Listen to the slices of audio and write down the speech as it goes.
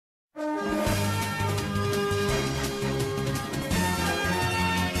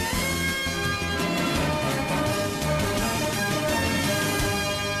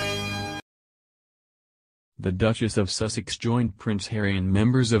the Duchess of Sussex joined Prince Harry and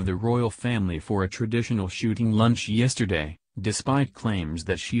members of the royal family for a traditional shooting lunch yesterday, despite claims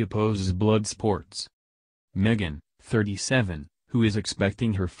that she opposes blood sports. Meghan, 37, who is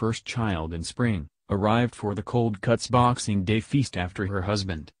expecting her first child in spring, arrived for the Cold Cuts Boxing Day feast after her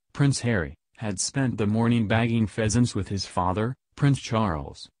husband, Prince Harry, had spent the morning bagging pheasants with his father, Prince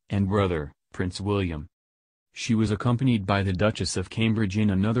Charles, and brother, Prince William. She was accompanied by the Duchess of Cambridge in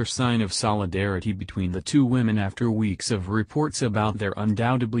another sign of solidarity between the two women after weeks of reports about their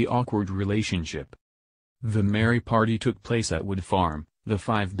undoubtedly awkward relationship. The merry party took place at Wood Farm, the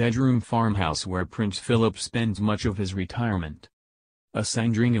 5-bedroom farmhouse where Prince Philip spends much of his retirement. A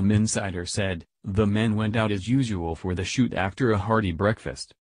Sandringham insider said, "The men went out as usual for the shoot after a hearty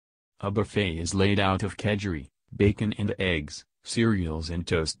breakfast. A buffet is laid out of kedgeree, bacon and eggs, cereals and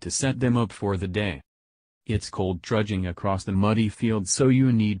toast to set them up for the day. It's cold trudging across the muddy fields, so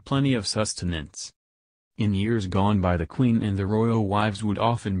you need plenty of sustenance." In years gone by, the Queen and the royal wives would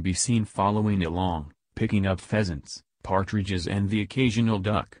often be seen following along, picking up pheasants, partridges and the occasional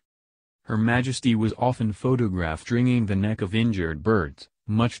duck. Her Majesty was often photographed wringing the neck of injured birds,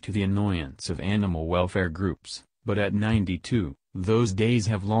 much to the annoyance of animal welfare groups, but at 92, those days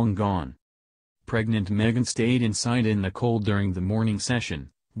have long gone. Pregnant Meghan stayed inside in the cold during the morning session,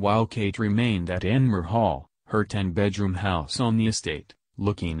 while Kate remained at Enmore Hall, her 10-bedroom house on the estate,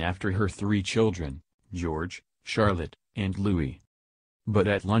 looking after her 3 children, George, Charlotte, and Louis. But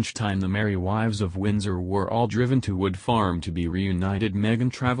at lunchtime the merry wives of Windsor were all driven to Wood Farm to be reunited.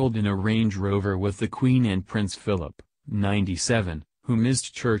 Meghan travelled in a Range Rover with the Queen and Prince Philip, 97, who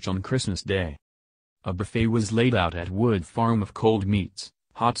missed church on Christmas Day. A buffet was laid out at Wood Farm of cold meats,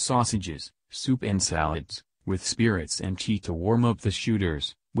 hot sausages, soup and salads, with spirits and tea to warm up the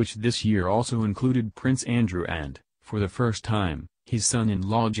shooters, which this year also included Prince Andrew and, for the first time, his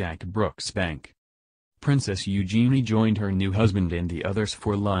son-in-law Jack Brooksbank. Princess Eugenie joined her new husband and the others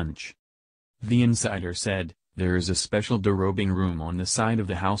for lunch. The insider said, "There is a special derobing room on the side of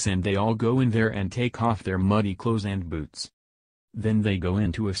the house and they all go in there and take off their muddy clothes and boots. Then they go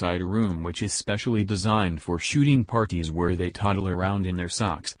into a side room which is specially designed for shooting parties where they toddle around in their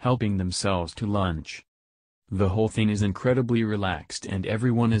socks helping themselves to lunch. The whole thing is incredibly relaxed and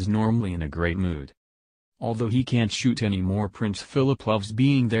everyone is normally in a great mood. Although he can't shoot anymore, Prince Philip loves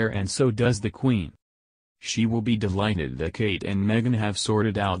being there and so does the Queen. She will be delighted that Kate and Meghan have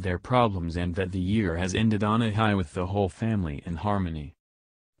sorted out their problems and that the year has ended on a high with the whole family in harmony."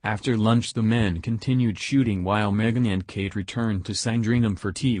 After lunch the men continued shooting while Meghan and Kate returned to Sandringham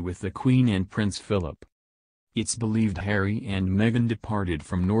for tea with the Queen and Prince Philip. It's believed Harry and Meghan departed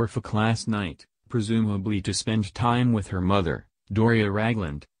from Norfolk last night, presumably to spend time with her mother, Doria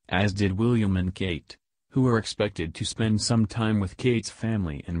Ragland, as did William and Kate, who are expected to spend some time with Kate's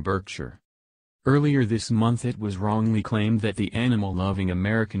family in Berkshire. Earlier this month it was wrongly claimed that the animal-loving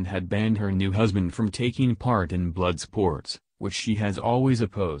American had banned her new husband from taking part in blood sports, which she has always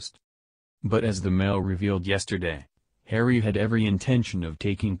opposed. But as the Mail revealed yesterday, Harry had every intention of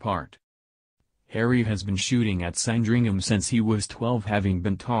taking part. Harry has been shooting at Sandringham since he was 12, having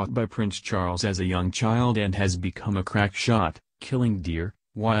been taught by Prince Charles as a young child, and has become a crack shot, killing deer,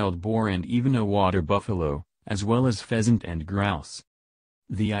 wild boar and even a water buffalo, as well as pheasant and grouse.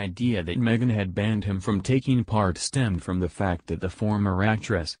 The idea that Meghan had banned him from taking part stemmed from the fact that the former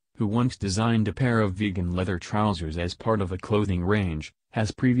actress, who once designed a pair of vegan leather trousers as part of a clothing range,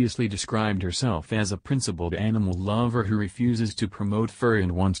 has previously described herself as a principled animal lover who refuses to promote fur,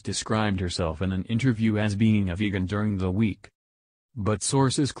 and once described herself in an interview as being a vegan during the week. But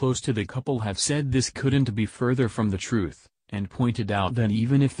sources close to the couple have said this couldn't be further from the truth, and pointed out that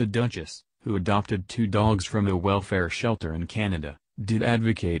even if the Duchess, who adopted 2 dogs from a welfare shelter in Canada, did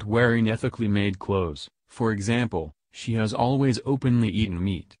advocate wearing ethically made clothes, for example, she has always openly eaten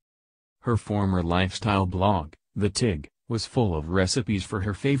meat. Her former lifestyle blog, The Tig, was full of recipes for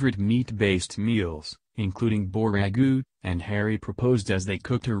her favorite meat-based meals, including boar ragout, and Harry proposed as they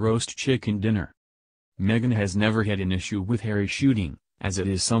cooked a roast chicken dinner. Meghan has never had an issue with Harry shooting, as it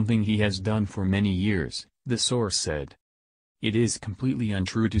is something he has done for many years, the source said. It is completely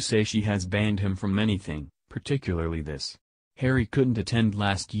untrue to say she has banned him from anything, particularly this. Harry couldn't attend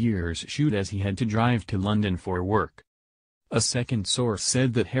last year's shoot as he had to drive to London for work. A second source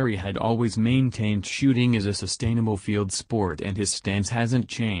said that Harry had always maintained shooting as a sustainable field sport and his stance hasn't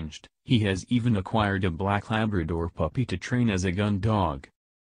changed. He has even acquired a black Labrador puppy to train as a gun dog.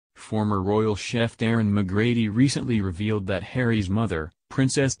 Former royal chef Darren McGrady recently revealed that Harry's mother,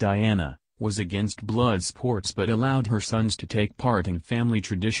 Princess Diana, was against blood sports but allowed her sons to take part in family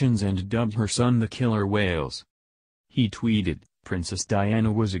traditions and dubbed her son the Killer Whales. He tweeted, "Princess Diana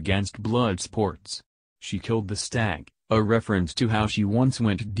was against blood sports. She killed the stag, a reference to how she once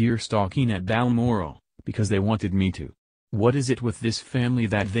went deer stalking at Balmoral, because they wanted me to. What is it with this family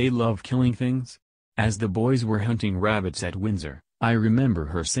that they love killing things? As the boys were hunting rabbits at Windsor, I remember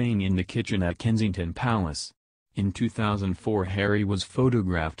her saying in the kitchen at Kensington Palace. In 2004 Harry was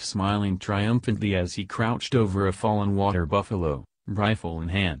photographed smiling triumphantly as he crouched over a fallen water buffalo, rifle in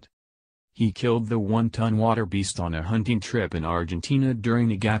hand. He killed the one-ton water beast on a hunting trip in Argentina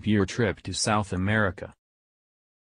during a gap-year trip to South America.